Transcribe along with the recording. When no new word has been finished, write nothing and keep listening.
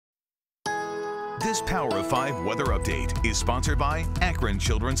This Power of 5 weather update is sponsored by Akron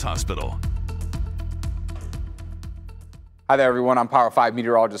Children's Hospital. Hi there, everyone. I'm Power 5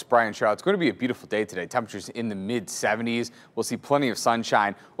 meteorologist Brian Shaw. It's going to be a beautiful day today. Temperatures in the mid-70s. We'll see plenty of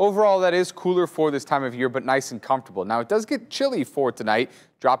sunshine. Overall, that is cooler for this time of year, but nice and comfortable. Now, it does get chilly for tonight,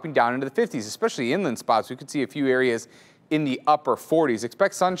 dropping down into the 50s, especially inland spots. We could see a few areas in the upper 40s.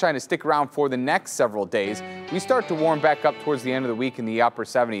 Expect sunshine to stick around for the next several days. We start to warm back up towards the end of the week in the upper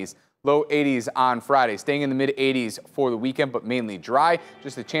 70s. Low 80s on Friday, staying in the mid 80s for the weekend, but mainly dry.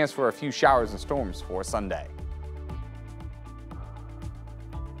 Just a chance for a few showers and storms for Sunday.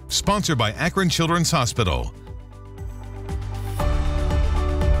 Sponsored by Akron Children's Hospital.